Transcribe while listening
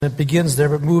It begins there,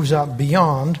 but moves out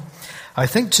beyond. I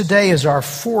think today is our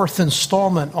fourth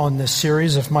installment on this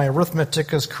series. If my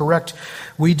arithmetic is correct,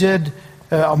 we did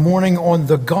a morning on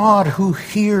the God who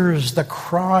hears the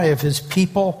cry of his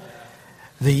people,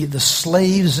 the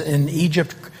slaves in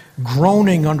Egypt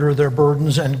groaning under their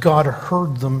burdens, and God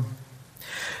heard them.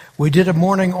 We did a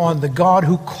morning on the God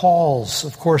who calls,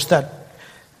 of course, that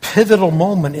pivotal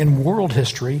moment in world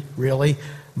history, really,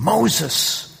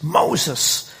 Moses.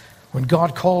 When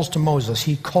God calls to Moses,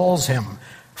 he calls him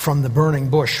from the burning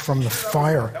bush, from the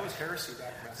fire. That was heresy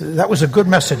back then. That was a good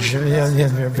message.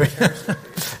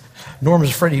 Norm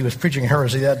was afraid he was preaching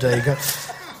heresy that day.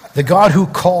 The God who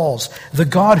calls, the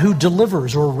God who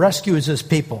delivers or rescues his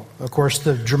people. Of course,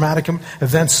 the dramatic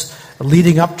events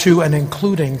leading up to and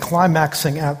including,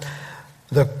 climaxing at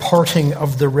the parting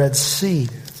of the Red Sea.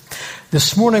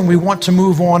 This morning we want to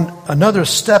move on another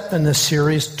step in this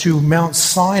series to Mount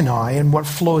Sinai and what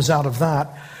flows out of that,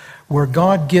 where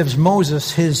God gives Moses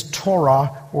his Torah,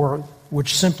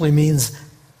 which simply means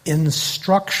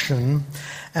instruction.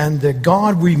 And the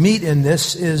God we meet in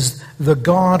this is the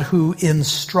God who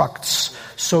instructs.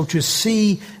 So to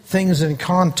see things in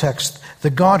context, the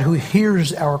God who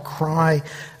hears our cry,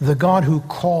 the God who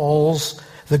calls,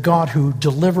 the God who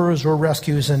delivers or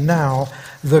rescues, and now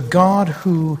the God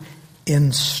who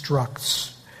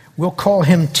instructs. We'll call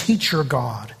him Teacher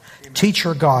God. Amen.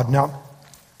 Teacher God. Now,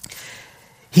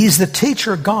 he's the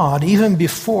Teacher God even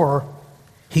before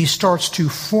he starts to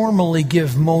formally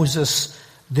give Moses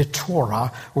the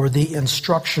Torah or the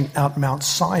instruction at Mount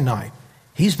Sinai.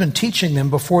 He's been teaching them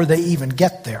before they even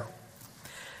get there.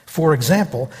 For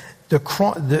example, there's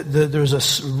a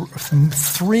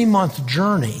 3-month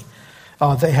journey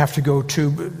they have to go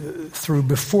through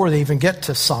before they even get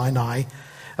to Sinai,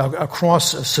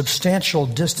 across a substantial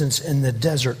distance in the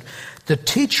desert. The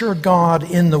Teacher God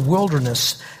in the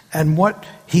wilderness, and what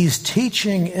he's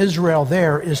teaching Israel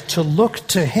there is to look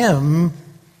to him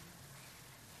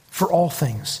for all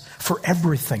things, for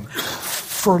everything,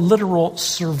 for literal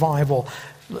survival.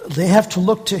 They have to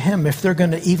look to him if they're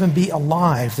going to even be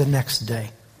alive the next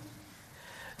day.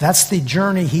 That's the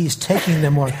journey he's taking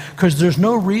them on, because there's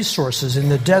no resources in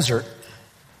the desert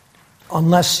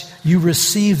unless you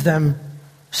receive them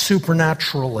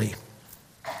supernaturally.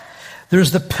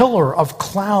 There's the pillar of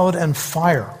cloud and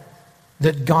fire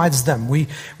that guides them. We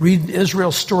read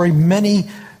Israel's story, many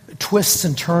twists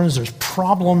and turns. There's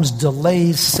problems,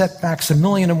 delays, setbacks,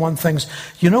 1,000,001 things.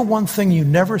 You know one thing you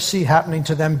never see happening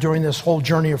to them during this whole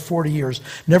journey of 40 years?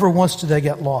 Never once did they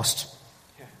get lost.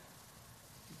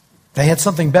 They had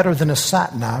something better than a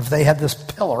sat-nav. They had this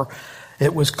pillar.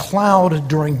 It was cloud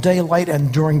during daylight,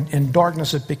 and in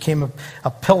darkness it became a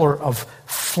pillar of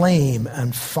flame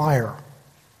and fire.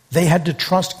 They had to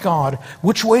trust God.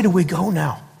 Which way do we go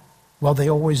now? Well, they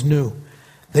always knew.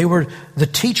 The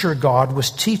Teacher God was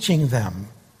teaching them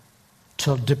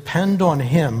to depend on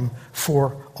him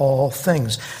for all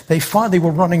things. They were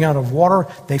running out of water.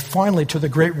 They finally, to the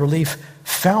great relief,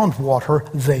 found water,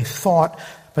 they thought,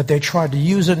 but they tried to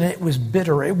use it, and it was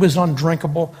bitter. It was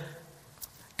undrinkable.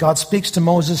 God speaks to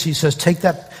Moses. He says, take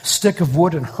that stick of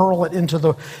wood and hurl it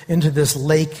into this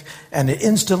lake. And it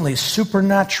instantly,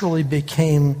 supernaturally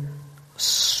became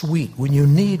sweet. When you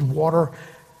need water,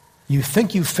 you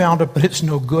think you found it, but it's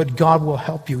no good. God will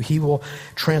help you. He will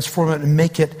transform it and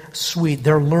make it sweet.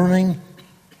 They're learning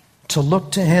to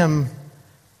look to him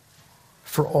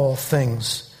for all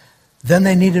things. Then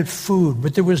they needed food,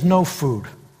 but there was no food.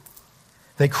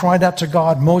 They cried out to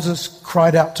God. Moses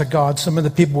cried out to God. Some of the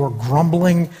people were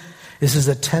grumbling. This is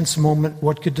a tense moment.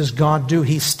 What does God do?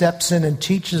 He steps in and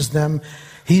teaches them.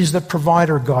 He's the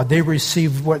provider God. They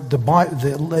received what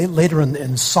later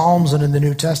in Psalms and in the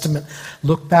New Testament,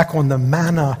 look back on the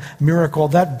manna miracle.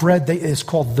 That bread is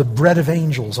called the bread of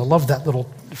angels. I love that little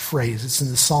phrase. It's in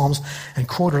the Psalms and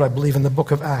quoted, I believe, in the book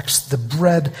of Acts. The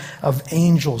bread of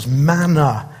angels,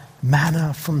 manna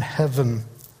from heaven.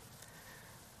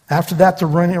 After that, they're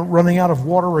running out of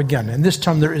water again. And this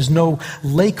time there is no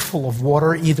lake full of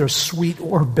water, either sweet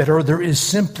or bitter. There is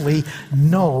simply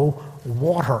no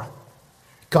water.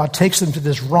 God takes them to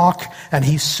this rock, and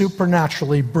he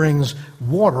supernaturally brings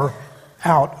water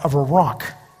out of a rock.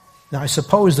 Now, I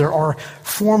suppose there are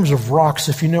forms of rocks,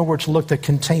 if you know where to look, that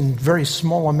contain very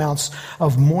small amounts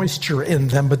of moisture in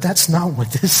them, but that's not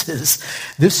what this is.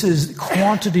 This is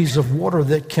quantities of water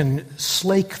that can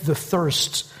slake the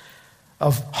thirst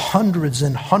of hundreds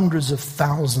and hundreds of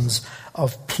thousands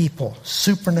of people.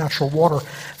 Supernatural water.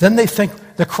 Then they think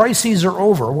the crises are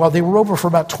over. Well, they were over for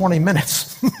about 20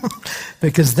 minutes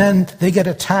because then they get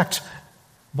attacked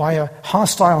by a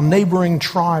hostile neighboring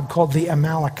tribe called the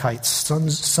Amalekites,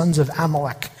 sons of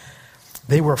Amalek.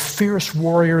 They were fierce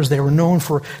warriors. They were known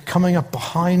for coming up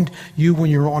behind you when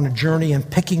you were on a journey and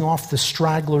picking off the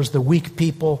stragglers, the weak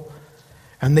people.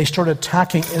 And they started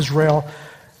attacking Israel.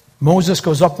 Moses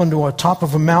goes up onto the top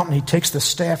of a mountain. He takes the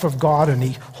staff of God and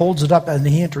he holds it up and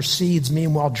he intercedes.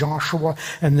 Meanwhile, Joshua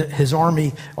and his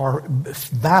army are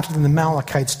battling the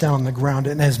Amalekites down on the ground.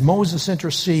 And as Moses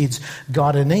intercedes,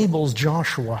 God enables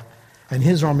Joshua and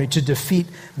his army to defeat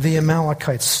the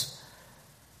Amalekites.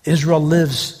 Israel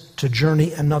lives to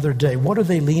journey another day. What are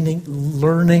they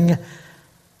learning?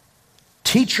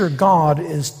 Teacher God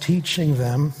is teaching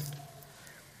them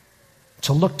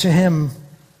to look to him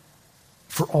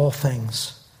for all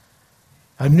things.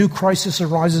 A new crisis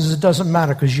arises, it doesn't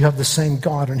matter because you have the same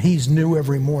God and he's new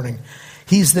every morning.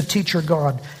 He's the teacher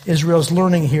God. Israel's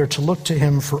learning here to look to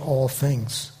him for all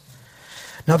things.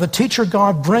 Now the teacher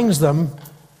God brings them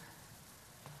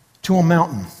to a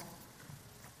mountain.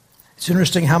 It's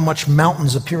interesting how much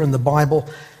mountains appear in the Bible,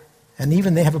 and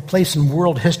even they have a place in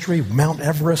world history, Mount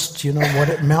Everest,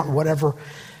 Mount whatever.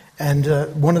 And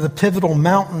one of the pivotal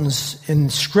mountains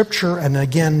in Scripture and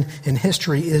again in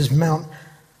history is Mount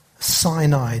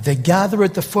Sinai. They gather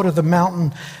at the foot of the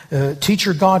mountain.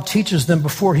 Teacher God teaches them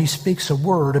before he speaks a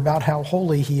word about how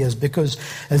holy he is, because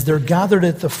as they're gathered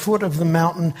at the foot of the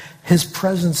mountain, his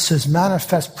presence, his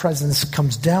manifest presence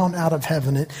comes down out of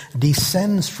heaven. It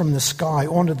descends from the sky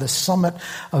onto the summit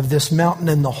of this mountain,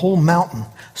 and the whole mountain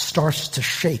starts to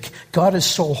shake. God is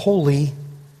so holy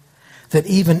that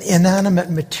even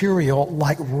inanimate material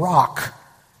like rock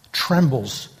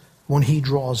trembles when he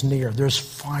draws near. There's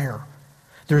fire.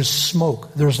 There's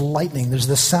smoke, there's lightning, there's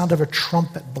the sound of a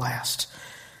trumpet blast.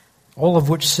 All of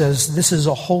which says, this is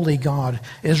a holy God.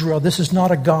 Israel, this is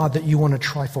not a God that you want to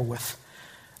trifle with.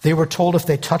 They were told if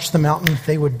they touched the mountain,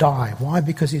 they would die. Why?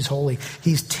 Because he's holy.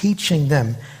 He's teaching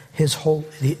them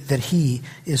that he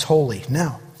is holy.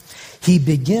 Now, he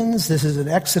begins, this is in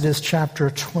Exodus chapter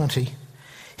 20,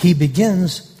 he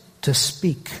begins to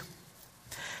speak.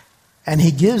 And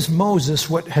he gives Moses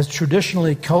what has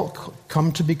traditionally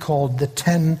come to be called the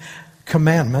 10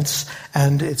 Commandments.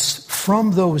 And it's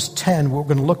from those 10, we're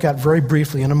going to look at very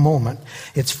briefly in a moment.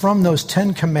 It's from those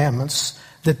 10 Commandments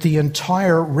that the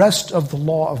entire rest of the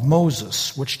law of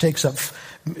Moses, which takes up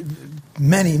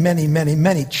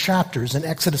many chapters in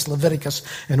Exodus, Leviticus,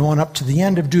 and on up to the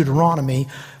end of Deuteronomy,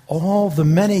 all the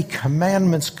many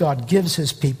commandments God gives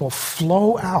his people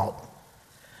flow out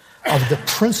of the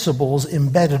principles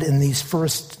embedded in these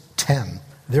first 10.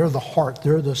 They're the heart,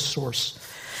 they're the source.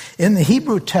 In the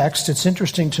Hebrew text, it's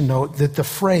interesting to note that the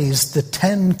phrase, the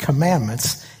 10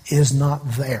 Commandments, is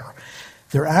not there.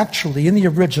 They're actually, in the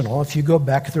original, if you go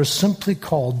back, they're simply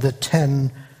called the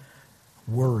 10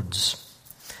 words.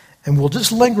 And we'll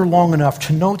just linger long enough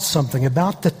to note something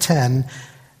about the 10,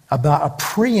 about a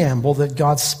preamble that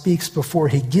God speaks before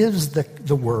he gives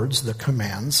the words, the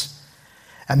commands.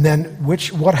 And then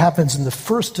what happens in the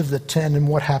first of the 10 and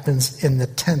what happens in the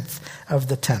 10th of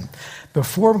the 10.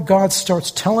 Before God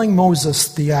starts telling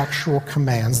Moses the actual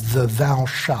commands, the thou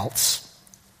shalts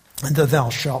and the thou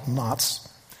shalt nots,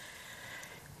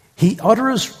 he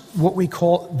utters what we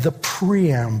call the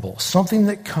preamble, something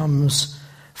that comes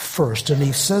first. And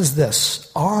he says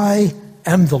this, I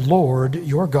am the Lord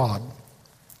your God,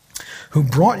 who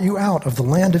brought you out of the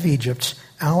land of Egypt,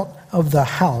 out of the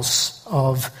house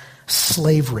of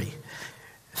slavery.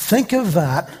 Think of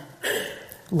that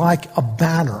like a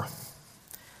banner.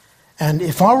 And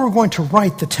if I were going to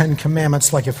write the 10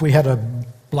 Commandments, like if we had a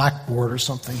blackboard or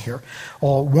something here,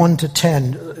 or 1 to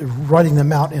 10, writing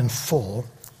them out in full,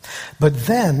 but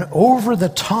then over the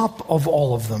top of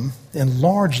all of them, in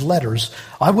large letters,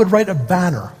 I would write a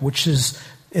banner, which is,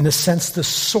 in a sense, the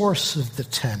source of the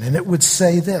 10. And it would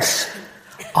say this,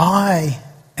 I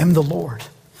am the Lord.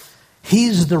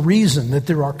 He's the reason that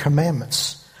there are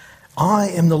commandments. I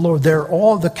am the Lord.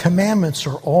 The commandments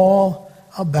are all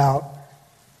about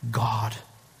God,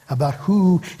 about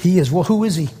who he is. Well, who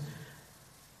is he?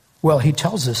 Well, he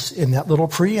tells us in that little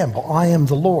preamble, I am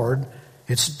the Lord.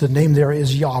 The name there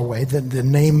is Yahweh. The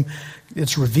name,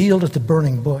 it's revealed at the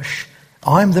burning bush.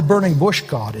 I'm the burning bush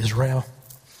God, Israel.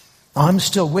 I'm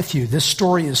still with you. This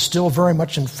story is still very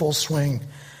much in full swing.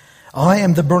 I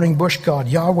am the burning bush God.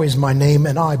 Yahweh is my name,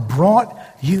 and I brought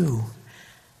you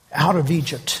out of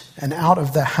Egypt and out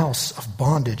of the house of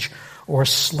bondage or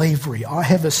slavery. I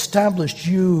have established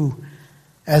you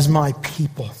as my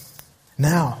people.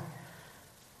 Now,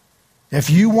 if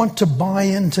you want to buy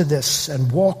into this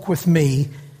and walk with me,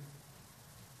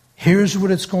 here's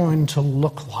what it's going to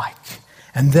look like.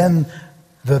 And then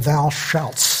the thou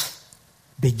shalts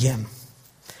begin.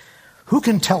 Who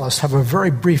can tell us, have a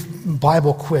very brief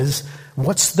Bible quiz,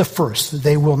 What's the first?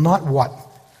 They will not what?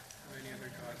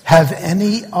 Have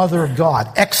any other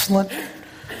God. Excellent.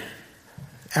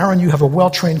 Aaron, you have a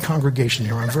well-trained congregation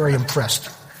here. I'm very impressed.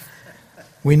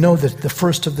 We know that the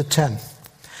first of the 10.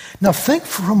 Now think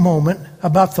for a moment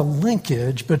about the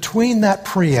linkage between that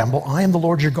preamble, I am the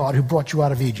Lord your God who brought you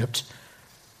out of Egypt,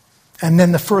 and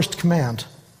then the first command.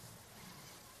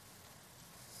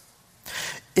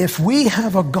 If we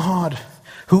have a God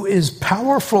who is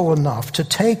powerful enough to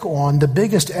take on the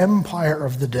biggest empire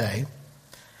of the day,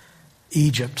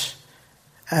 Egypt,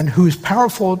 and who's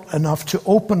powerful enough to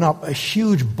open up a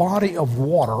huge body of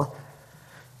water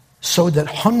so that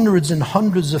hundreds and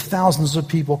hundreds of thousands of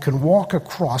people can walk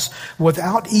across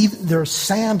without even their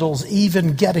sandals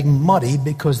even getting muddy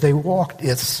because they walked,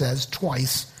 it says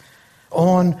twice,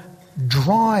 on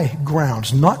dry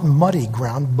grounds, not muddy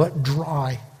ground, but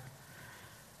dry.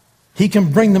 He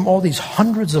can bring them all these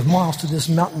hundreds of miles to this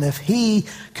mountain. If he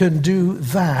can do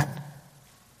that,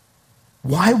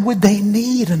 why would they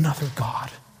need another God?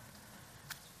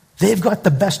 They've got the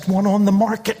best one on the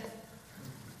market.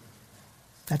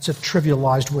 That's a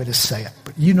trivialized way to say it,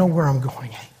 but you know where I'm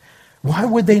going. Why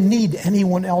would they need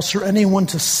anyone else or anyone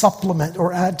to supplement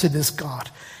or add to this God?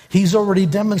 He's already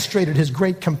demonstrated his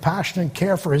great compassion and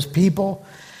care for his people.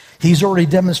 He's already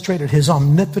demonstrated his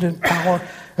omnipotent power.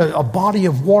 A body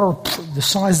of water the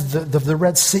size of the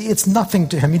Red Sea, it's nothing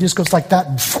to him. He just goes like that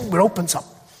and it opens up.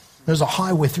 There's a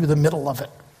highway through the middle of it.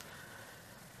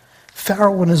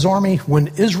 Pharaoh and his army, when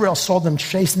Israel saw them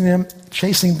chasing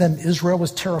them, Israel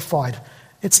was terrified.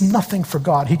 It's nothing for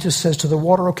God. He just says to the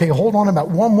water, okay, hold on about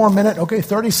 1 more minute. Okay,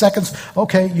 30 seconds.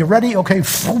 Okay, you ready? Okay,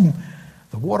 boom.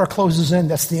 The water closes in.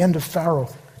 That's the end of Pharaoh.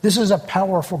 This is a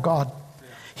powerful God.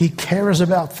 He cares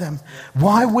about them.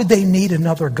 Why would they need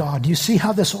another God? You see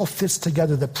how this all fits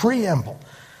together? The preamble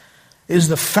is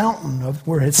the fountain of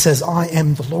where it says, I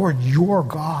am the Lord your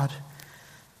God.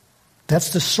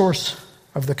 That's the source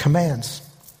of the commands.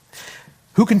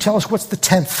 Who can tell us what's the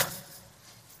 10th?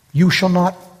 You shall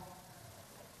not.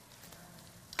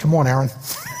 Come on, Aaron.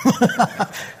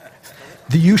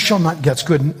 The you shall not gets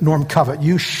good. Norm covet.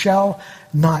 You shall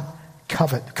not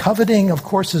covet. Coveting, of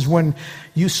course, is when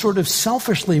you sort of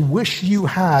selfishly wish you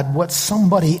had what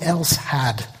somebody else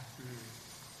had.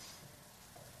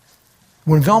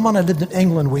 When Velma and I lived in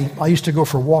England, I used to go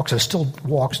for walks. I still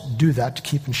do that to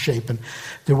keep in shape. And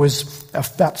there was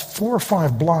about 4 or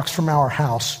 5 blocks from our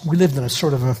house. We lived in a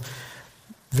sort of a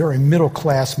very middle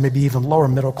class, maybe even lower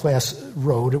middle class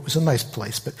road. It was a nice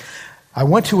place. But I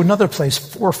went to another place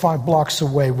 4 or 5 blocks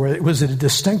away where it was a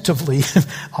distinctively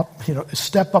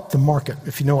step up the market,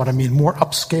 if you know what I mean, more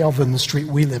upscale than the street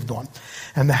we lived on.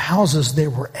 And the houses, they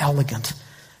were elegant.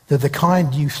 They're the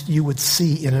kind you would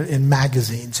see in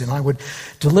magazines. And I would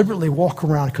deliberately walk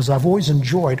around because I've always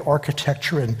enjoyed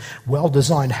architecture and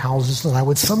well-designed houses. And I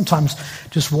would sometimes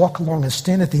just walk along and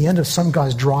stand at the end of some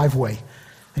guy's driveway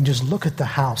and just look at the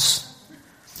house.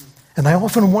 And I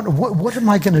often wonder, what am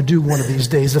I going to do one of these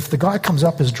days if the guy comes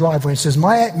up his driveway and says,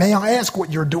 may I ask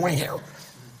what you're doing here?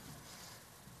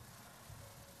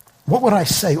 What would I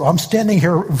say? I'm standing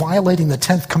here violating the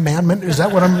 10th commandment? Is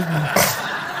that what I'm...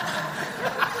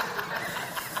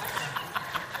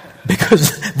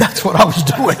 Because that's what I was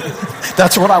doing.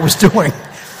 That's what I was doing.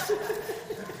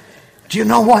 Do you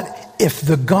know what? If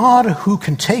the God who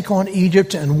can take on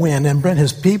Egypt and win and bring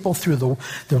his people through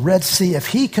the Red Sea, if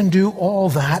he can do all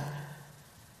that,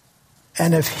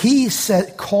 and if he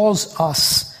calls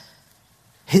us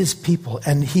his people,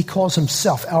 and he calls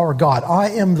himself our God,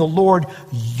 I am the Lord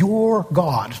your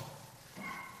God.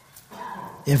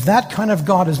 If that kind of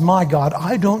God is my God,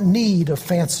 I don't need a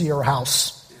fancier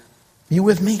house. You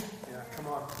with me?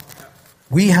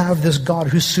 We have this God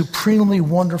who's supremely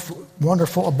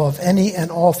wonderful above any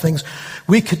and all things.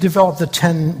 We could develop the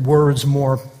 10 words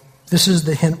more. This is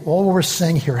the hint. All we're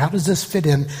saying here, how does this fit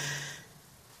in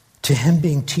to him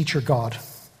being teacher God?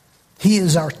 He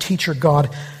is our teacher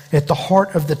God. At the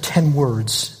heart of the 10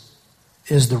 words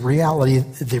is the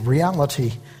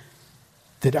reality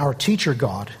that our teacher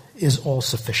God is all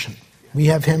sufficient. We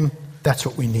have him, that's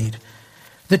what we need.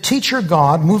 The teacher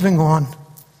God, moving on,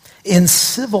 in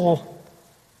civil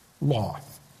law.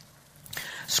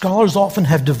 Scholars often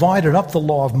have divided up the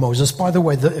law of Moses. By the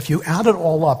way, if you add it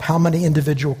all up, how many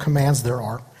individual commands there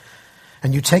are,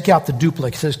 and you take out the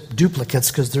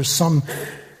duplicates, because there's some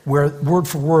where word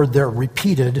for word they're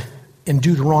repeated in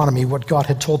Deuteronomy, what God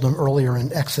had told them earlier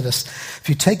in Exodus. If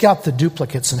you take out the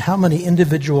duplicates and how many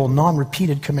individual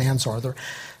non-repeated commands are there,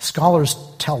 scholars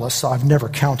tell us, I've never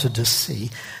counted to see,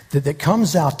 that it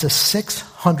comes out to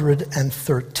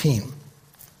 613.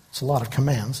 It's a lot of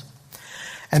commands.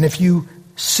 And if you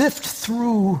sift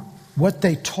through what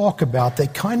they talk about, they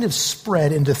kind of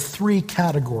spread into three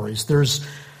categories. There's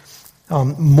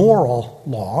moral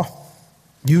law,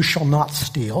 you shall not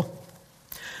steal.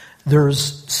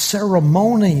 There's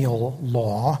ceremonial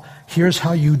law. Here's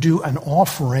how you do an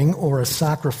offering or a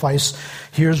sacrifice.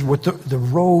 Here's what the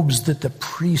robes that the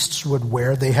priests would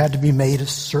wear. They had to be made a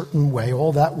certain way.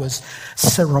 All that was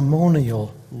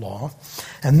ceremonial law.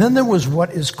 And then there was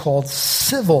what is called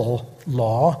civil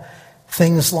law,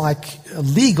 things like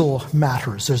legal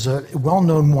matters. There's a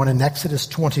well-known one in Exodus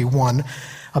 21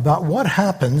 about what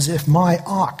happens if my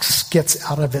ox gets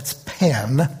out of its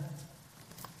pen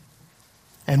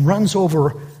and runs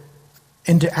over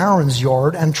into Aaron's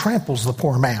yard and tramples the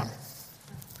poor man.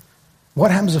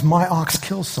 What happens if my ox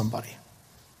kills somebody?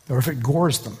 Or if it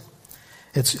gores them?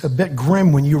 It's a bit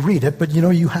grim when you read it, but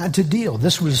you had to deal.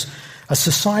 This was a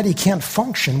society can't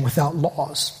function without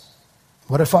laws.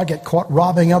 What if I get caught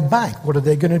robbing a bank? What are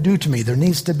they going to do to me? There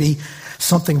needs to be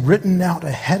something written out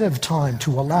ahead of time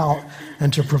to allow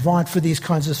and to provide for these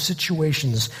kinds of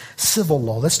situations. Civil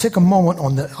law. Let's take a moment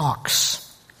on the ox.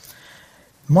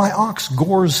 My ox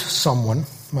gores someone,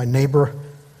 my neighbor,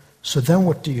 so then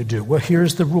what do you do? Well,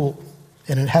 here's the rule.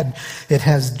 And it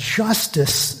has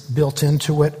justice built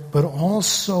into it, but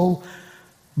also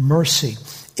mercy.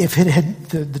 If it had,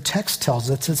 the text tells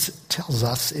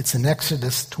us, it's in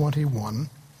Exodus 21,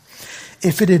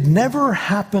 if it had never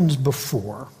happened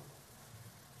before,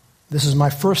 this is my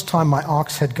first time my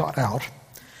ox had got out,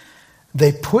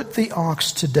 they put the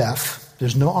ox to death.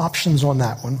 There's no options on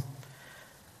that one.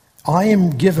 I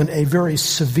am given a very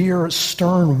severe,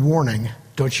 stern warning.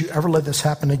 Don't you ever let this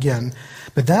happen again.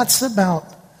 But that's about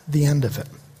the end of it.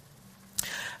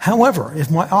 However,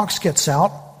 if my ox gets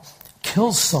out,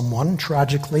 kills someone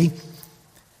tragically,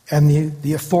 and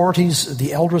the authorities,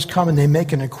 the elders come and they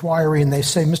make an inquiry and they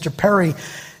say, Mr. Perry,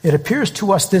 it appears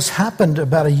to us this happened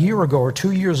about a year ago or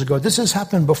 2 years ago. This has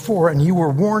happened before and you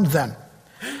were warned then.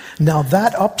 Now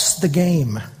that ups the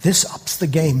game. This ups the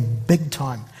game big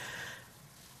time.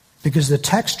 Because the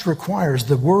text requires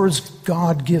the words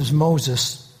God gives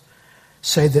Moses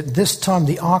say that this time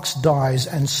the ox dies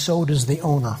and so does the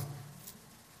owner.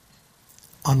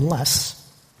 Unless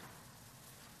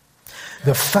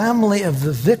the family of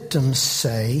the victims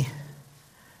say,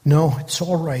 no, it's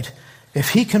all right. If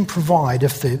he can provide,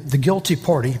 if the guilty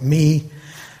party, me,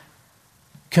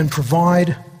 can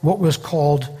provide what was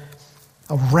called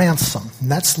a ransom. And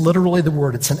that's literally the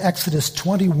word. It's in Exodus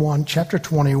 21, chapter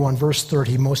 21, verse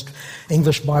 30. Most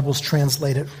English Bibles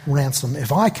translate it ransom.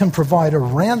 If I can provide a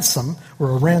ransom or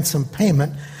a ransom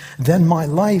payment, then my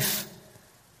life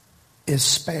is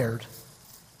spared.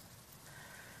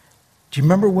 Do you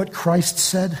remember what Christ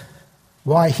said?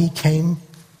 Why he came?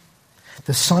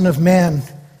 The Son of Man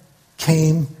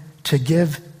came to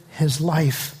give his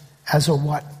life as a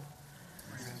what?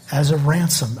 As a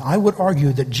ransom. I would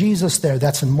argue that Jesus there,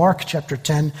 that's in Mark chapter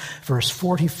 10, verse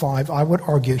 45, I would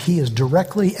argue he is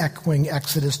directly echoing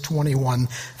Exodus 21,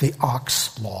 the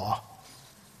ox law.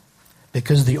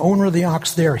 Because the owner of the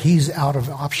ox there, he's out of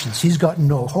options. He's got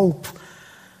no hope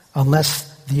unless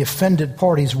the offended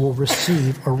parties will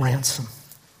receive a ransom.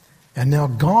 And now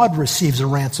God receives a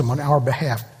ransom on our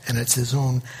behalf, and it's his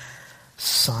own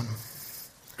Son.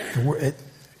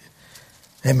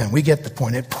 Amen. We get the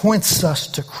point. It points us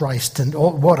to Christ. And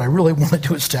what I really wanted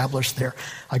to establish there,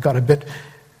 I got a bit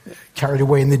carried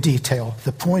away in the detail.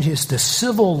 The point is the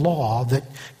civil law that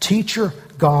teacher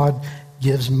God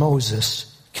gives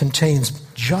Moses contains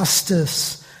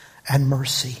justice and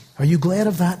mercy. Are you glad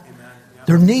of that? Amen. Yep.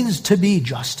 There needs to be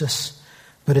justice,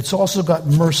 but it's also got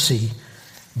mercy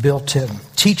built in.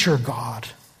 Teacher God.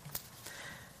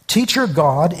 Teacher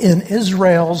God in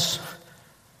Israel's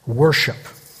worship.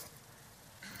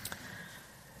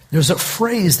 There's a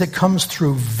phrase that comes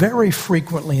through very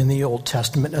frequently in the Old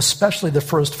Testament, especially the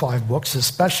first 5 books,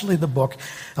 especially the book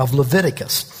of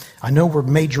Leviticus. I know we're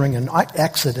majoring in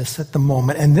Exodus at the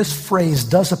moment, and this phrase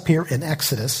does appear in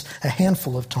Exodus a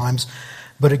handful of times,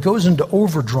 but it goes into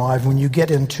overdrive when you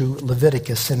get into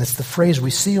Leviticus, and it's the phrase we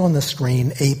see on the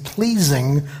screen, a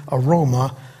pleasing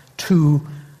aroma to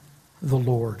the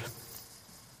Lord.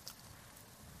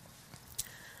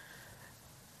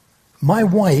 My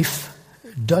wife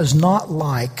does not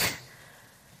like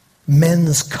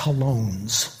men's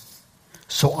colognes,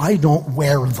 so I don't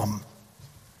wear them.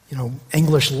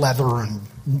 English leather and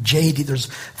jade, there's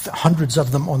hundreds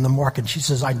of them on the market. She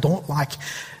says, I don't like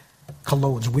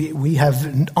colognes. We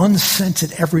have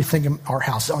unscented everything in our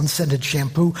house, unscented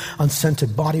shampoo,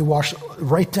 unscented body wash,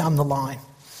 right down the line.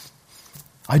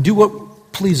 I do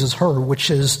what pleases her,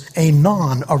 which is a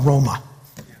non-aroma.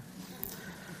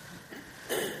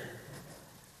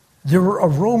 There were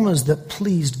aromas that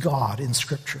pleased God in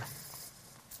Scripture.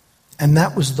 And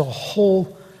that was the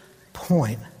whole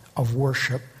point of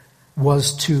worship,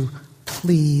 was to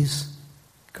please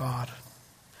God.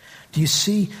 Do you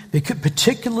see? Because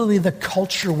particularly the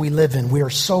culture we live in, we are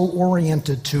so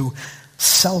oriented to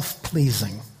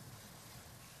self-pleasing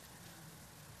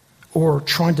or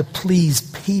trying to please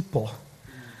people.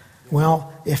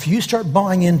 Well, if you start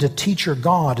buying into teacher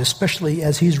God, especially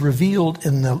as he's revealed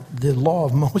in the law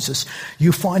of Moses,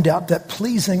 you find out that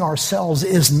pleasing ourselves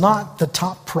is not the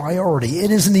top priority.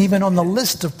 It isn't even on the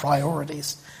list of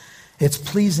priorities. It's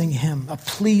pleasing him, a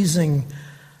pleasing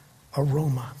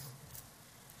aroma.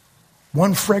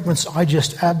 One fragrance I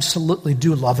just absolutely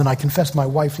do love, and I confess my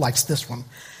wife likes this one.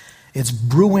 It's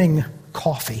brewing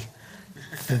coffee.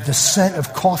 The scent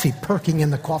of coffee perking in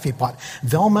the coffee pot.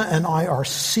 Velma and I are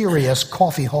serious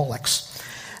coffeeholics,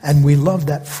 and we love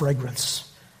that fragrance.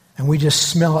 And we just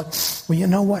smell it. Well, you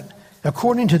know what?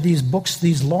 According to these books,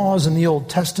 these laws in the Old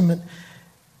Testament,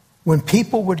 when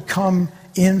people would come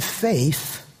in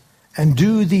faith and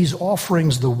do these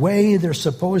offerings the way they're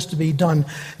supposed to be done,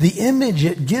 the image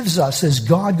it gives us is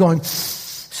God going,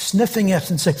 sniffing it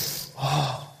and saying,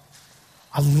 oh,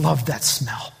 I love that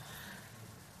smell.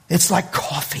 It's like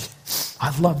coffee.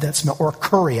 I love that smell. Or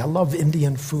curry. I love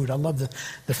Indian food. I love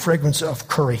the fragrance of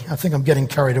curry. I think I'm getting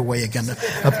carried away again.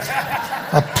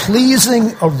 A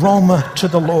pleasing aroma to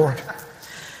the Lord.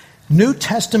 New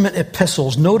Testament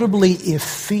epistles, notably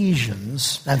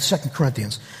Ephesians and 2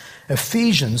 Corinthians,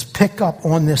 Ephesians pick up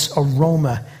on this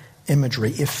aroma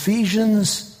imagery.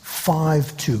 Ephesians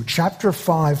 5:2, chapter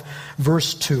 5,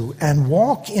 verse 2. And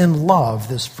walk in love,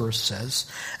 this verse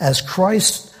says, as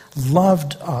Christ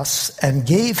loved us and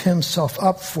gave himself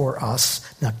up for us.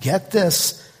 Now get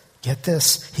this.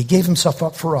 He gave himself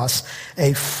up for us,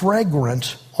 a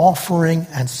fragrant offering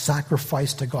and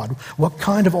sacrifice to God. What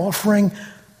kind of offering?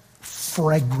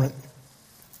 Fragrant.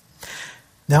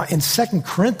 Now, in 2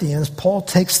 Corinthians, Paul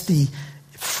takes the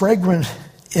fragrant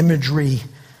imagery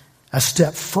a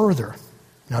step further.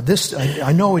 Now, this,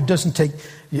 I know it doesn't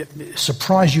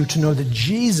surprise you to know that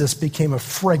Jesus became a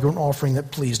fragrant offering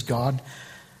that pleased God.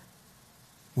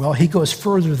 Well, he goes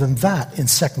further than that in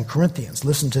 2 Corinthians.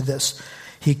 Listen to this.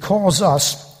 He calls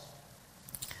us,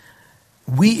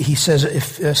 he says,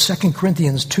 2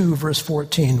 Corinthians 2, verse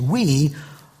 14, we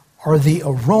are the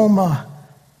aroma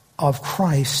of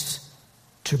Christ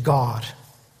to God.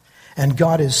 And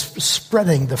God is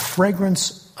spreading the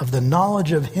fragrance of the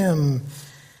knowledge of him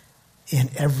in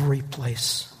every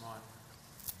place.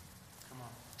 Come on.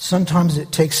 Sometimes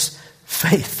it takes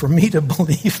faith for me to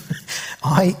believe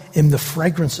I am the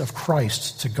fragrance of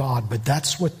Christ to God, but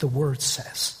that's what the word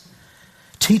says.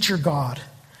 Teacher God.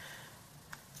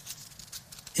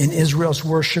 In Israel's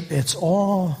worship, it's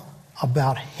all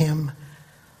about him.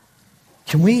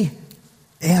 Can we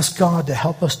ask God to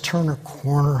help us turn a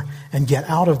corner and get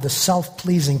out of the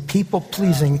self-pleasing,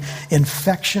 people-pleasing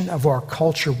infection of our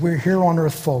culture? We're here on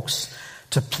earth, folks,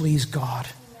 to please God.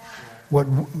 What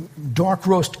dark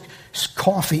roast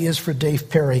coffee is for Dave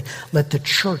Perry, let the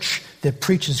church that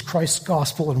preaches Christ's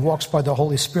gospel and walks by the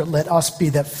Holy Spirit, let us be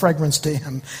that fragrance to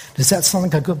him. Does that sound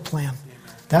like a good plan?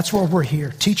 That's where we're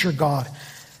here. Teacher God.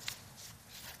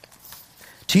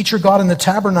 Teacher God in the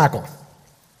tabernacle.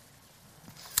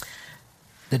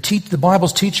 The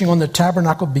Bible's teaching on the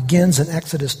tabernacle begins in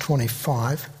Exodus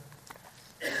 25.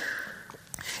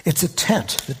 It's a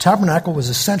tent. The tabernacle was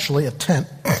essentially a tent.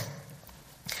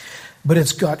 But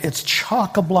it's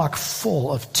chock-a-block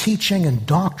full of teaching and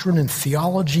doctrine and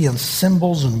theology and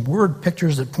symbols and word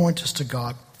pictures that point us to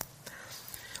God.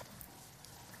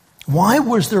 Why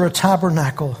was there a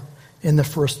tabernacle in the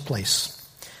first place?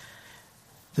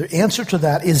 The answer to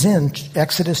that is in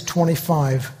Exodus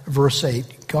 25, verse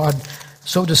 8. God,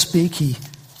 so to speak,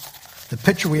 the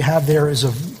picture we have there is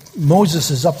of Moses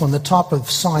is up on the top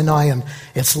of Sinai, and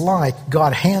it's like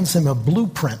God hands him a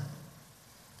blueprint.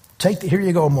 Here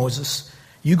you go, Moses.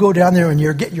 You go down there and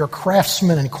you get your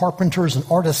craftsmen and carpenters and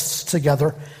artists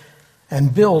together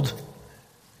and build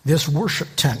this worship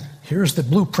tent. Here's the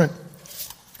blueprint.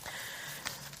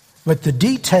 But the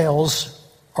details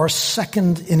are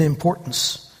second in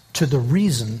importance to the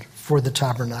reason for the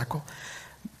tabernacle.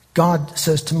 God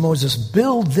says to Moses,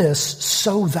 build this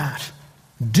so that,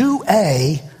 do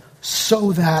A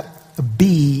so that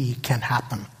B can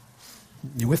happen.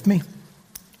 You with me?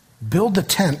 Build the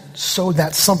tent so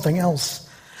that something else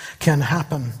can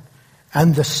happen.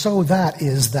 And the so that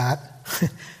is that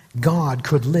God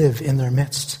could live in their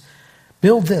midst.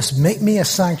 Build this, make me a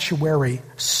sanctuary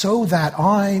so that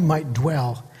I might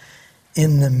dwell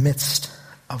in the midst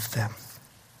of them.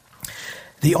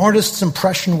 The artist's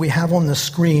impression we have on the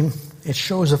screen, it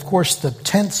shows, of course, the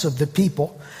tents of the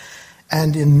people.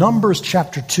 And in Numbers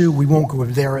chapter 2, we won't go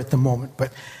there at the moment,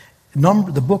 but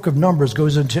the book of Numbers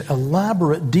goes into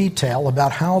elaborate detail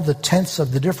about how the tents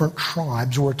of the different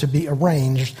tribes were to be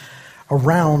arranged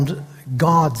around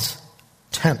God's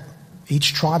tent.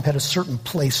 Each tribe had a certain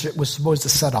place it was supposed to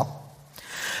set up.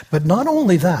 But not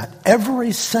only that,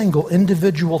 every single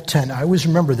individual tent, I always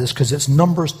remember this because it's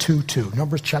Numbers 2:2,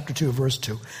 Numbers chapter 2, verse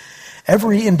 2.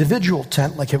 Every individual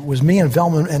tent, like if it was me and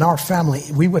Velma and our family,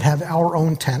 we would have our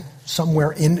own tent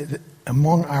somewhere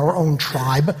among our own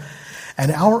tribe.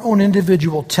 And our own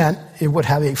individual tent, it would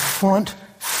have a front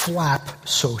flap,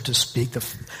 so to speak,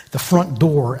 the front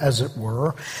door, as it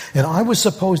were. And I was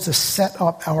supposed to set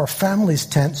up our family's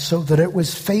tent so that it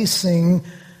was facing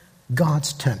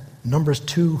God's tent. Numbers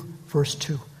 2, verse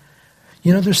 2.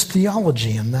 You know, there's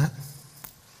theology in that.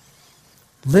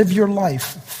 Live your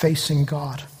life facing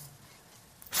God,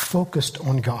 focused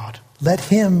on God. Let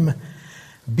Him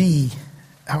be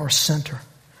our center.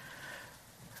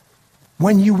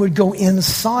 When you would go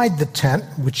inside the tent,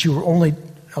 which you were only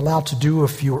allowed to do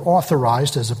if you were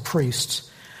authorized as a priest,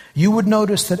 you would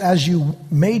notice that as you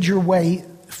made your way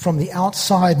from the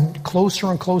outside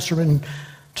closer and closer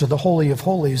into the Holy of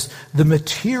Holies, the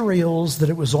materials that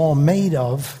it was all made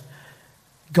of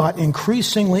got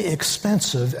increasingly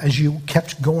expensive as you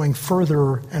kept going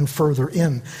further and further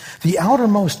in. The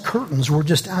outermost curtains were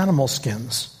just animal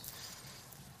skins.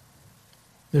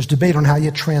 There's debate on how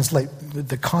you translate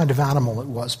the kind of animal it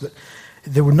was, but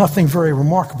there were nothing very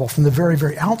remarkable. From the very,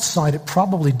 very outside, it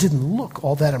probably didn't look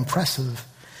all that impressive.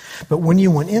 But when you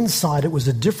went inside, it was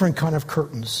a different kind of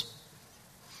curtains.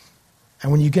 And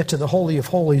when you get to the Holy of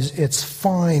Holies, it's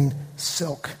fine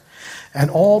silk. And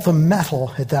all the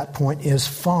metal at that point is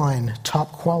fine,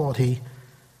 top quality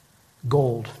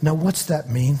gold. Now, what's that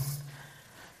mean?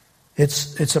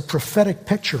 It's a prophetic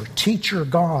picture. Teacher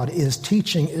God is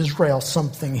teaching Israel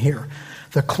something here.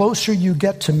 The closer you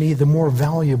get to me, the more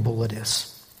valuable it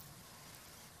is.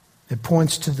 It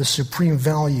points to the supreme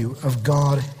value of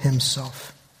God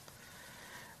Himself.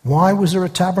 Why was there a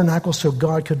tabernacle? So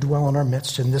God could dwell in our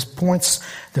midst. And this points,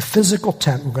 the physical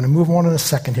tent, we're going to move on in a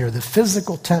second here. The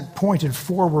physical tent pointed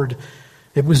forward.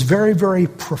 It was very, very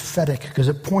prophetic because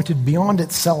it pointed beyond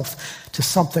itself to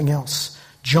something else.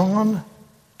 John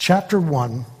chapter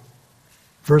 1,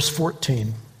 verse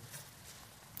 14.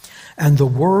 And the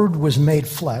Word was made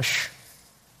flesh,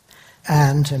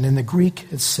 and in the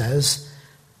Greek it says,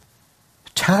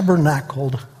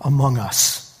 tabernacled among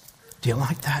us. Do you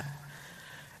like that?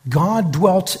 God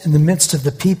dwelt in the midst of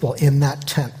the people in that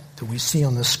tent that we see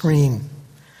on the screen.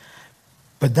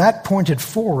 But that pointed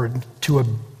forward to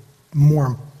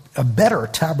a better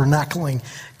tabernacling.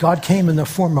 God came in the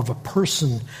form of a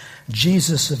person,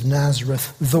 Jesus of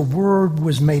Nazareth. The Word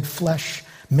was made flesh,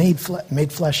 made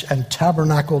flesh and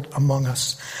tabernacled among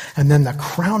us. And then the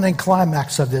crowning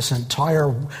climax of this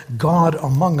entire God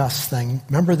among us thing,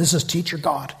 remember, this is teacher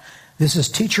God. This is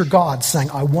teacher God saying,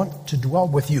 I want to dwell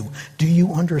with you. Do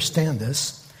you understand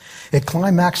this? It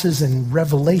climaxes in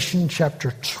Revelation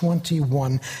chapter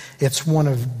 21. It's one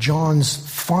of John's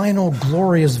final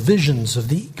glorious visions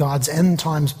of God's end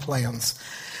times plans.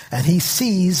 And he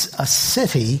sees a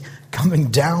city coming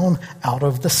down out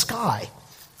of the sky.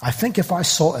 I think if I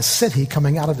saw a city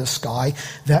coming out of the sky,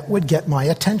 that would get my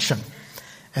attention.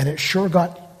 And it sure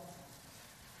got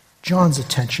John's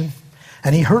attention.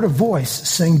 And he heard a voice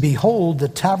saying, behold, the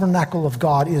tabernacle of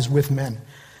God is with men.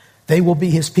 They will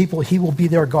be his people. He will be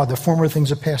their God. The former things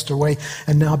have passed away.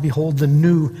 And now, behold, the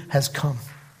new has come.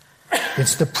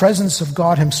 It's the presence of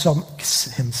God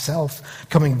himself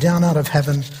coming down out of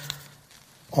heaven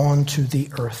onto the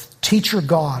earth. Teacher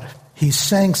God. He's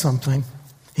saying something.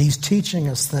 He's teaching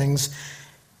us things.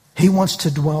 He wants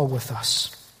to dwell with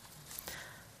us.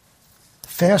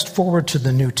 Fast forward to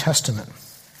the New Testament.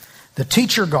 The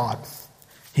teacher God.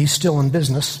 He's still in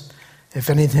business. If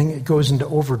anything, it goes into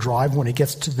overdrive when he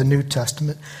gets to the New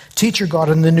Testament. Teacher God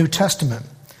in the New Testament.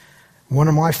 One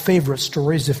of my favorite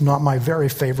stories, if not my very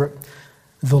favorite,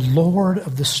 the Lord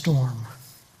of the storm.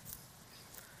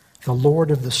 The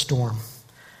Lord of the storm.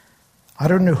 I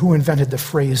don't know who invented the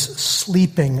phrase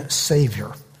sleeping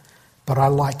Savior, but I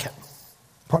like it.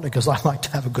 Partly because I like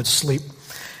to have a good sleep,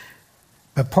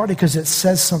 but partly because it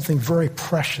says something very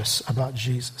precious about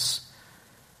Jesus.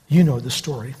 You know the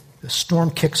story. The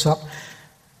storm kicks up.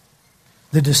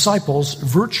 The disciples,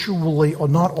 virtually, or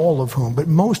not all of whom, but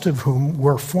most of whom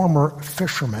were former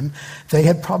fishermen, they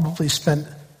had probably spent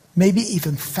maybe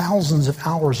even thousands of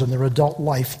hours in their adult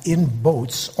life in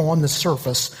boats on the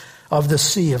surface of the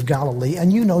Sea of Galilee.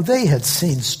 And you know they had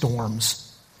seen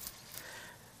storms.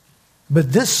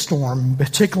 But this storm,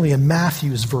 particularly in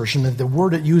Matthew's version, and the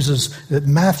word that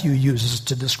Matthew uses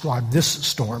to describe this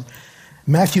storm,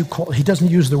 he doesn't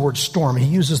use the word storm, he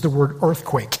uses the word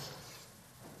earthquake.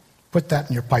 Put that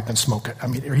in your pipe and smoke it.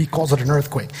 He calls it an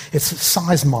earthquake. It's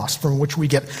seismos, from which we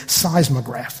get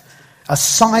seismograph. A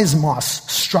seismos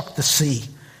struck the sea.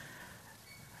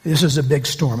 This is a big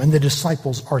storm, and the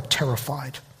disciples are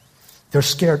terrified. They're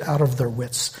scared out of their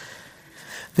wits.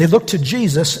 They look to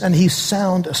Jesus, and he's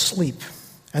sound asleep.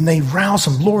 And they rouse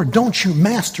him, Lord,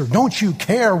 Master, don't you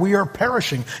care? We are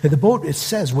perishing. And the boat, it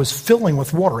says, was filling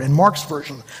with water. In Mark's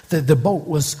version, the boat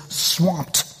was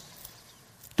swamped.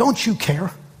 Don't you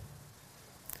care?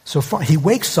 So he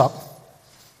wakes up,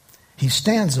 he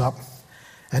stands up,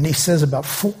 and he says about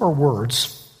 4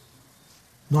 words,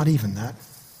 not even that.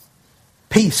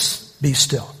 Peace, be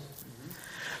still.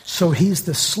 So he's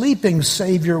the sleeping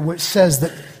Savior, which says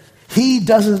that he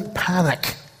doesn't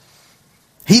panic.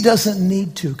 He doesn't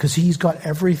need to, because he's got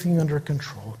everything under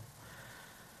control.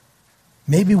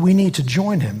 Maybe we need to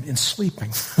join him in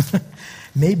sleeping.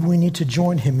 Maybe we need to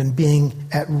join him in being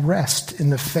at rest in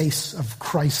the face of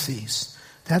crises.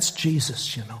 That's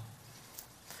Jesus,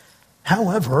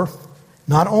 However,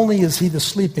 not only is he the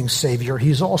sleeping Savior,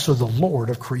 he's also the Lord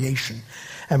of creation.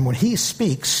 And when he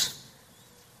speaks,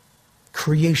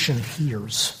 creation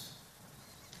hears.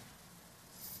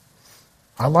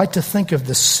 I like to think of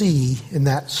the sea in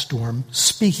that storm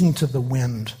speaking to the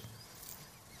wind.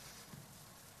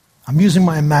 I'm using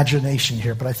my imagination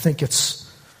here, but I think it's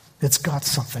got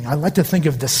something. I like to think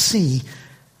of the sea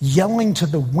yelling to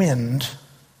the wind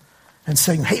and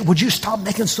saying, hey, would you stop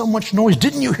making so much noise?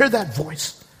 Didn't you hear that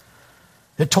voice?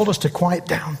 It told us to quiet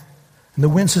down. And the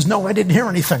wind says, no, I didn't hear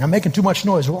anything. I'm making too much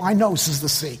noise. Well, I know, says the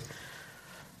sea.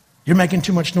 You're making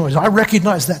too much noise. I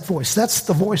recognize that voice. That's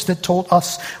the voice that told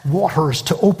us waters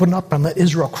to open up and let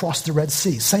Israel cross the Red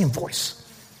Sea. Same voice.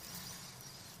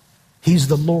 He's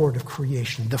the Lord of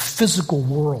creation. The physical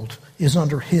world is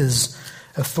under his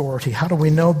authority. How do we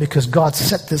know? Because God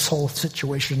set this whole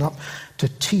situation up to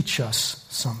teach us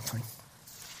something.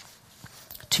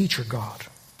 Teacher God.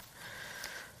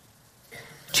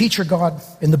 Teacher God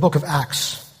in the book of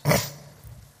Acts.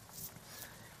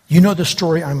 You know the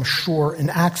story, I'm sure. In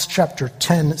Acts chapter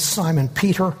 10, Simon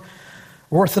Peter,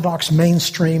 Orthodox,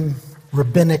 mainstream,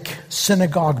 rabbinic,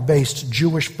 synagogue-based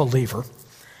Jewish believer,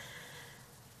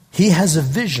 he has a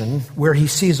vision where he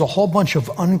sees a whole bunch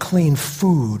of unclean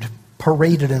food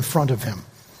paraded in front of him.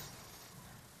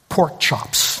 Pork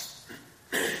chops,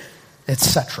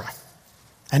 etc.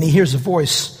 And he hears a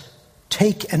voice,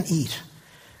 take and eat.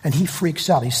 And he freaks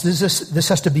out. He says, this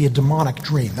has to be a demonic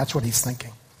dream. That's what he's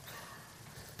thinking.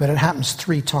 But it happens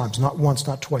 3 times, not once,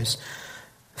 not twice,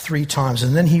 3 times.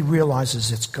 And then he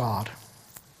realizes it's God.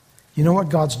 You know what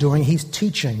God's doing? He's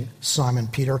teaching Simon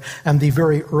Peter and the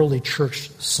very early church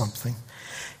something.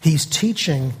 He's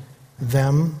teaching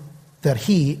them that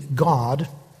he, God,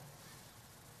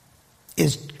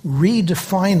 is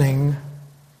redefining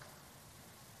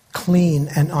clean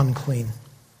and unclean.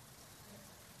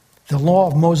 The law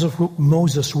of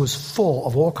Moses was full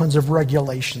of all kinds of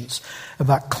regulations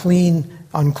about clean,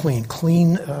 unclean,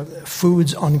 clean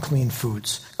foods, unclean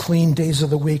foods, clean days of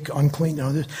the week, unclean,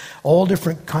 there's all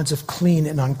different kinds of clean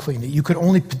and unclean. You could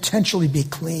only potentially be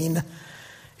clean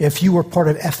if you were part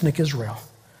of ethnic Israel.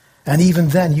 And even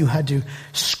then, you had to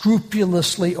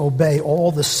scrupulously obey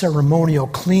all the ceremonial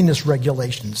cleanness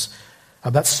regulations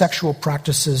about sexual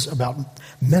practices, about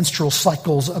menstrual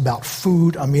cycles, about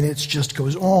food. It just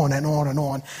goes on and on and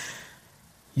on.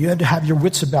 You had to have your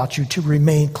wits about you to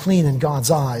remain clean in God's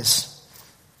eyes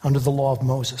under the law of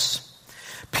Moses.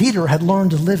 Peter had learned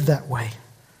to live that way.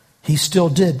 He still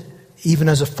did, even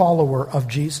as a follower of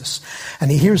Jesus.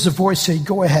 And he hears the voice say,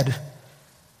 go ahead,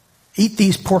 eat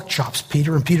these pork chops,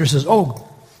 Peter. And Peter says,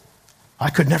 oh,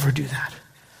 I could never do that.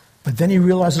 But then he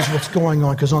realizes what's going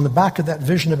on, because on the back of that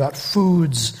vision about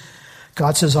foods,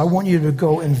 God says, I want you to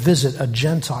go and visit a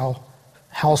Gentile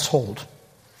household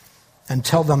and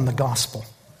tell them the gospel.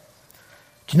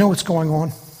 Do you know what's going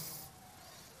on?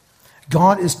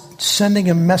 God is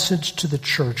sending a message to the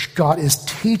church. God is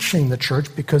teaching the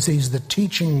church, because he's the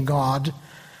teaching God,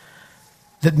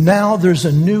 that now there's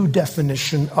a new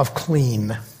definition of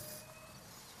clean.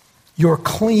 You're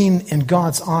clean in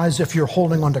God's eyes if you're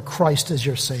holding on to Christ as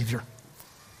your Savior.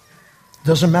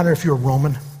 Doesn't matter if you're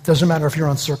Roman. Doesn't matter if you're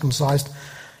uncircumcised.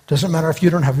 Doesn't matter if you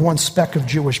don't have one speck of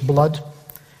Jewish blood.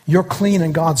 You're clean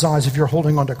in God's eyes if you're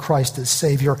holding on to Christ as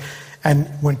Savior. And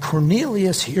when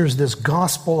Cornelius hears this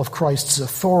gospel of Christ's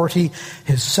authority,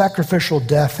 his sacrificial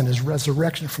death and his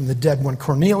resurrection from the dead, when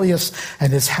Cornelius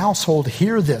and his household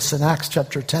hear this in Acts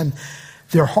chapter 10,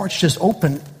 Their hearts just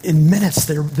open in minutes.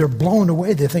 They're blown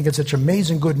away. They think it's such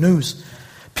amazing good news.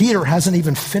 Peter hasn't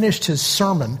even finished his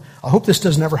sermon. I hope this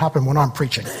doesn't ever happen when I'm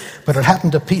preaching, but it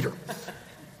happened to Peter.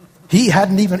 He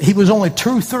was only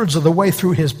 2/3 of the way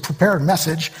through his prepared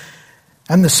message,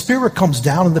 and the Spirit comes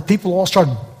down and the people all start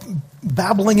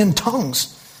babbling in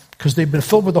tongues because they've been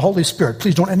filled with the Holy Spirit.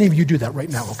 Please don't any of you do that right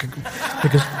now, okay?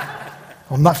 Because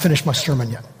I'll not finish my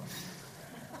sermon yet.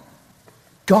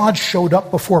 God showed up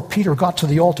before Peter got to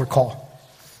the altar call.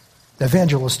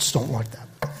 Evangelists don't like that.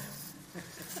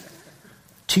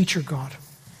 Teacher God.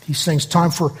 He sings,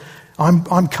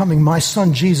 I'm coming, my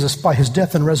son Jesus, by his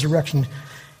death and resurrection.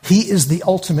 He is the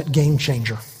ultimate game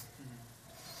changer.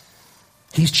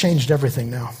 He's changed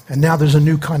everything now. And now there's a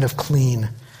new kind of clean.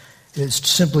 It's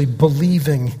simply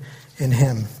believing in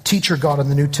him. Teacher God in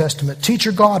the New Testament.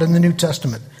 Teacher God in the New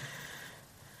Testament.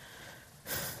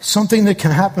 Something that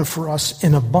can happen for us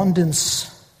in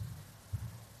abundance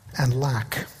and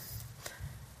lack.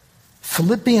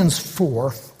 Philippians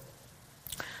 4,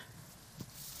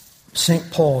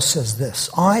 St. Paul says this,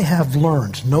 I have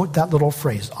learned, note that little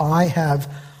phrase, I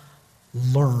have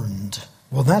learned.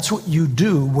 Well, that's what you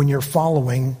do when you're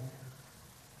following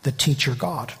the teacher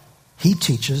God. He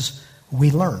teaches,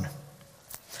 we learn.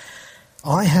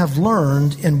 I have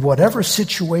learned in whatever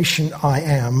situation I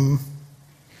am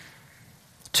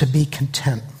to be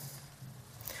content.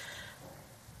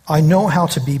 I know how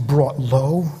to be brought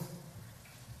low.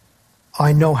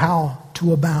 I know how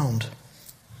to abound.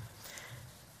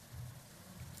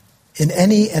 In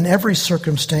any and every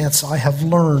circumstance, I have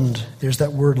learned. There's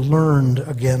that word learned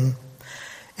again.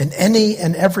 In any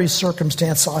and every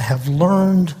circumstance, I have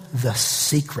learned the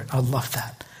secret. I love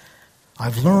that.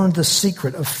 I've learned the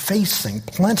secret of facing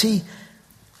plenty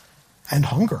and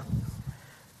hunger,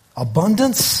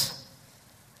 abundance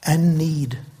and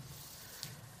need.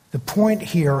 The point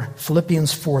here,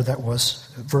 Philippians 4, that was,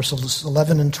 verses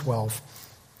 11 and 12.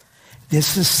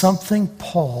 This is something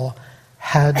Paul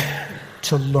had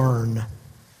to learn.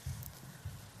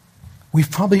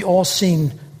 We've probably all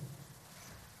seen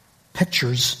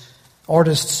pictures,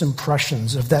 artists'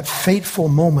 impressions of that fateful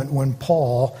moment when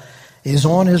Paul is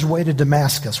on his way to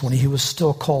Damascus, when he was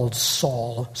still called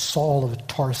Saul of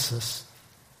Tarsus.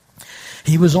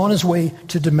 He was on his way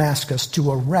to Damascus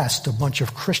to arrest a bunch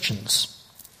of Christians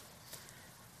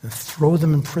and throw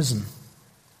them in prison.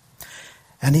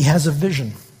 And he has a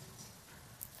vision.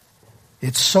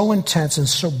 It's so intense and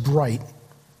so bright,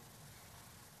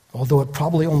 although it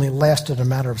probably only lasted a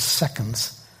matter of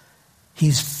seconds.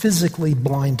 He's physically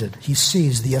blinded. He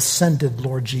sees the ascended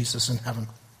Lord Jesus in heaven.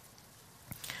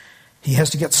 He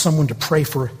has to get someone to pray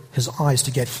for his eyes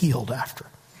to get healed after.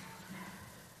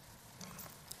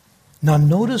 Now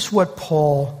notice what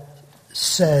Paul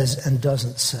says and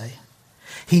doesn't say.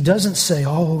 He doesn't say,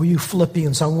 oh, you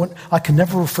Philippians, I can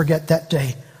never forget that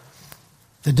day.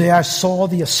 The day I saw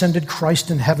the ascended Christ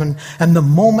in heaven, and the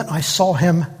moment I saw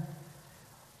him,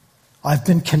 I've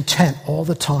been content all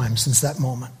the time since that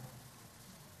moment.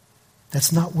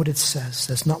 That's not what it says.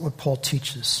 That's not what Paul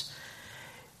teaches.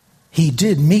 He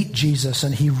did meet Jesus,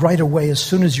 and he right away, as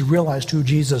soon as he realized who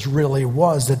Jesus really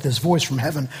was, that this voice from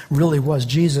heaven really was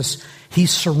Jesus, he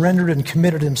surrendered and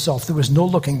committed himself. There was no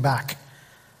looking back.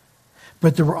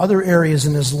 But there were other areas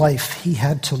in his life he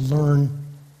had to learn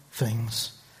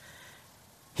things.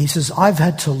 He says, I've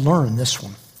had to learn this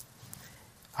one.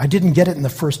 I didn't get it in the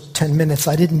first 10 minutes.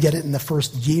 I didn't get it in the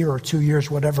first year or 2 years,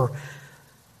 whatever.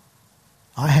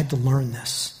 I had to learn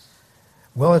this.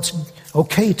 Well, it's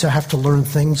okay to have to learn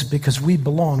things because we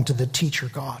belong to the teacher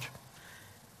God.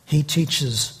 He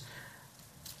teaches,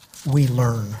 we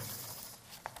learn.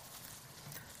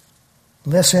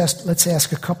 Let's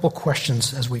ask a couple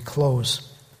questions as we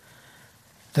close.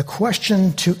 The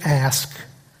question to ask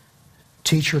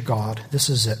teacher God, this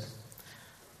is it.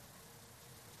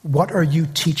 What are you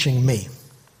teaching me?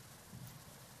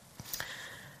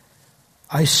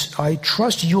 I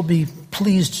trust you'll be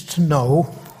pleased to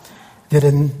know that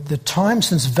in the time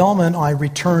since Velma and I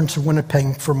returned to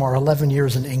Winnipeg from our 11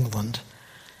 years in England,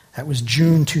 that was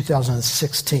June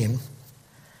 2016,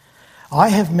 I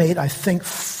have made, I think,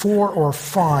 4 or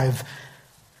 5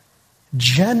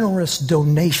 generous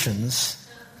donations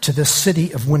to the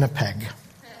city of Winnipeg.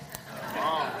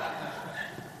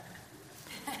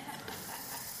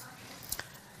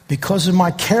 Because of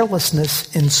my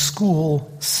carelessness in school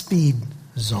speed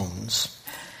zones.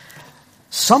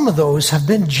 Some of those have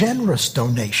been generous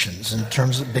donations in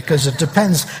terms of, because it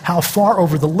depends how far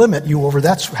over the limit you over,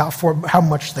 that's how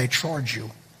much they charge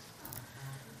you.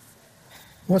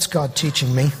 What's God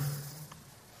teaching me?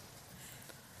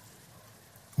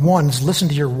 One is listen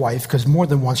to your wife, because more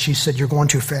than once she said, you're going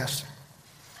too fast.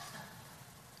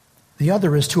 The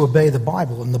other is to obey the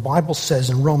Bible. And the Bible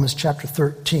says in Romans chapter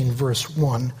 13, verse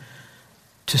 1,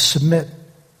 to submit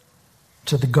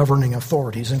to the governing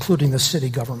authorities, including the city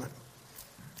government.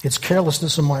 It's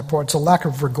carelessness on my part. It's a lack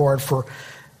of regard for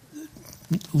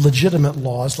legitimate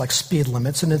laws like speed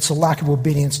limits, and it's a lack of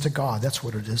obedience to God. That's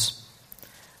what it is.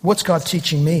 What's God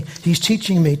teaching me? He's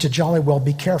teaching me to jolly well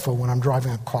be careful when I'm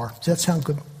driving a car. Does that sound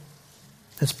good?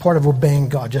 That's part of obeying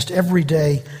God. Just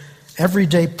everyday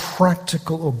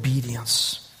practical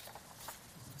obedience.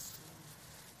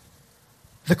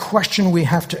 The question we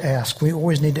have to ask, we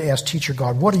always need to ask Teacher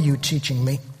God, what are you teaching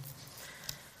me?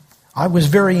 I was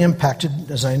very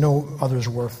impacted, as I know others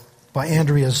were, by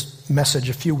Andrea's message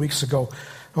a few weeks ago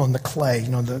on the clay,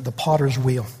 the potter's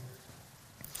wheel.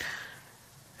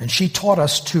 And she taught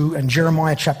us to, and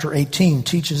Jeremiah chapter 18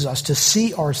 teaches us to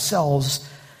see ourselves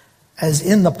as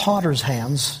in the potter's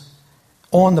hands,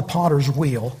 on the potter's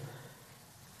wheel,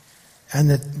 and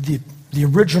that the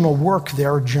original work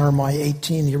there, Jeremiah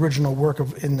 18, the original work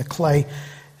in the clay,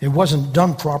 it wasn't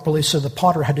done properly, so the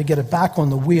potter had to get it back on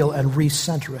the wheel and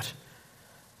recenter it.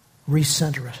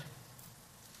 Recenter it.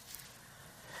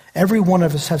 Every one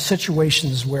of us have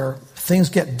situations where things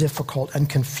get difficult and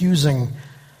confusing,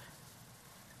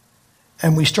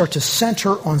 and we start to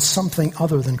center on something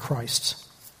other than Christ.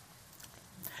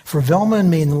 For Velma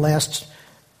and me in the last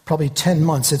probably 10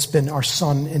 months, it's been our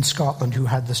son in Scotland who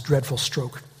had this dreadful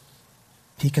stroke.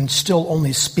 He can still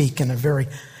only speak in a very,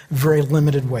 very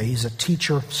limited way. He's a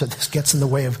teacher, so this gets in the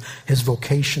way of his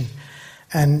vocation.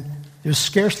 And there's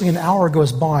scarcely an hour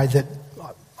goes by that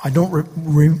I don't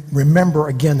remember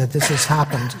again that this has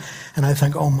happened. And I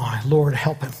think, oh my, Lord,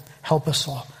 help him. Help us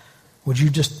all. Would you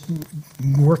just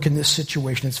work in this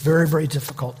situation? It's very, very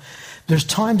difficult. There's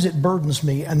times it burdens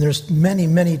me, and there's many,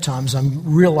 many times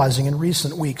I'm realizing in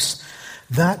recent weeks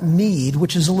that need,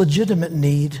 which is a legitimate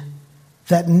need,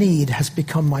 that need has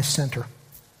become my center.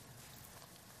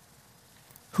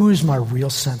 Who is my real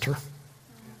center?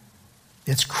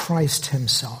 It's Christ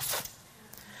himself.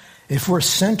 If we're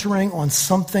centering on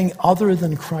something other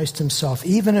than Christ himself,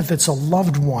 even if it's a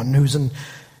loved one who's in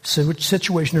a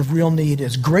situation of real need,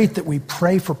 it's great that we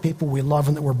pray for people we love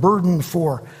and that we're burdened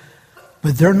for,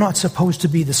 but they're not supposed to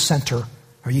be the center.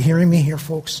 Are you hearing me here,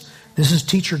 folks? This is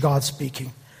Teacher God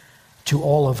speaking to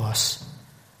all of us.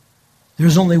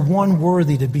 There's only one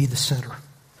worthy to be the center.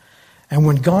 And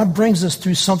when God brings us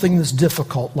through something that's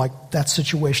difficult, like that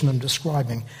situation I'm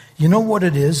describing, you know what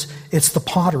it is? It's the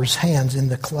potter's hands in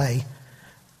the clay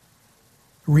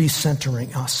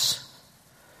recentering us.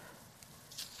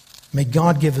 May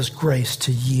God give us grace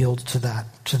to yield to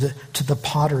that, to the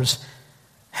potter's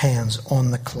hands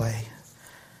on the clay.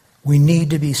 We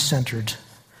need to be centered.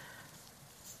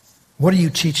 What are you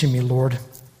teaching me, Lord?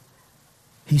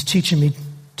 He's teaching me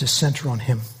to center on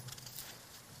him.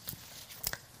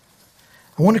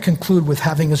 I want to conclude with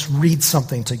having us read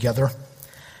something together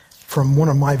from one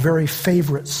of my very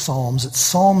favorite Psalms. It's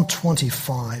Psalm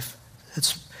 25.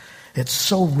 It's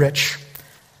so rich.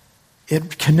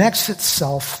 It connects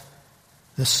itself,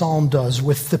 the Psalm does,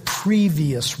 with the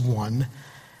previous one,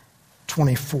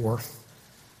 24.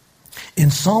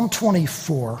 In Psalm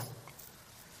 24,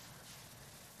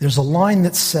 there's a line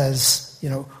that says,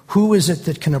 who is it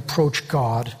that can approach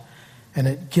God? And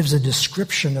it gives a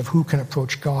description of who can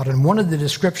approach God. And one of the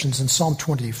descriptions in Psalm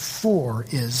 24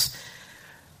 is,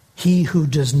 he who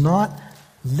does not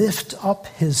lift up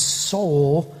his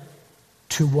soul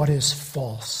to what is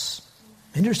false.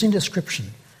 Interesting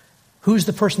description. Who's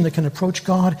the person that can approach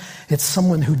God? It's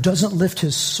someone who doesn't lift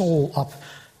his soul up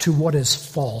to what is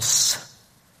false.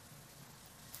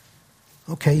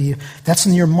 Okay, that's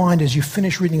in your mind as you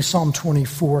finish reading Psalm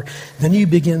 24. Then you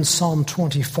begin Psalm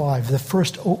 25. The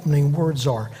first opening words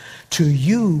are, to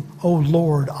you, O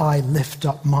Lord, I lift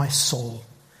up my soul.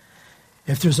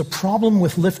 If there's a problem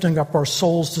with lifting up our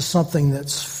souls to something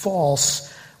that's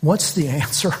false, what's the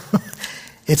answer?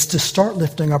 It's to start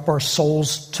lifting up our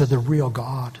souls to the real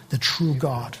God, the true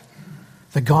God,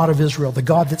 the God of Israel, the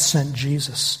God that sent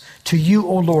Jesus. To you,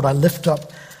 O Lord, I lift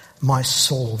up my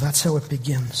soul. That's how it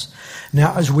begins.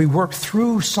 Now, as we work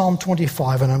through Psalm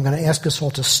 25, and I'm going to ask us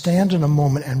all to stand in a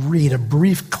moment and read a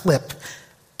brief clip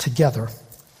together.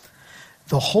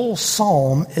 The whole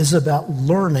psalm is about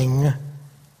learning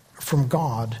from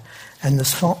God. And the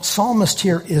psalmist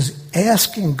here is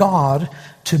asking God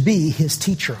to be his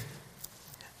teacher.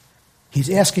 He's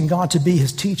asking God to be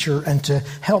his teacher and to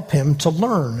help him to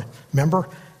learn. Remember,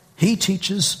 he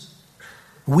teaches,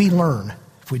 we learn.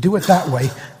 If we do it that way,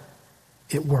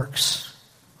 it works.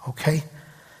 Okay?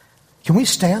 Can we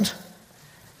stand?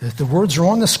 The words are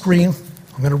on the screen.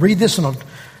 I'm going to read this and I'll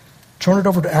turn it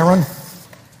over to Aaron.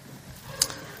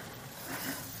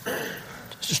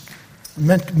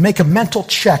 Make a mental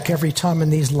check every time in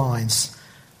these lines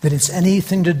that it's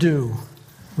anything to do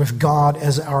with God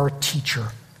as our teacher.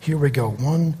 Here we go.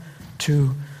 1,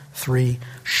 2, 3.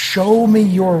 Show me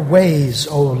your ways,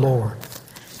 O Lord.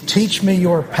 Teach me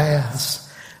your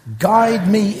paths. Guide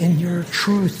me in your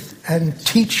truth and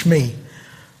teach me.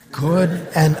 Good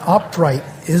and upright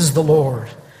is the Lord.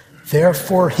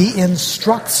 Therefore he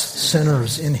instructs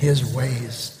sinners in his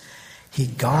ways. He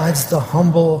guides the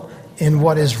humble in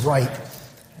what is right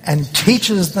and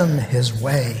teaches them his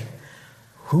way.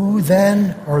 Who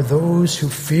then are those who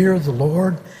fear the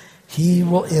Lord? He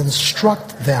will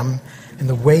instruct them in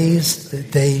the ways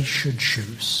that they should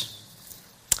choose.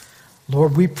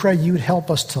 Lord, we pray you would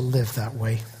help us to live that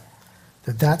way,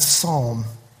 that psalm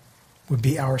would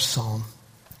be our psalm.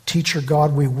 Teacher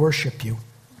God, we worship you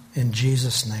in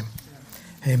Jesus' name.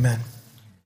 Amen.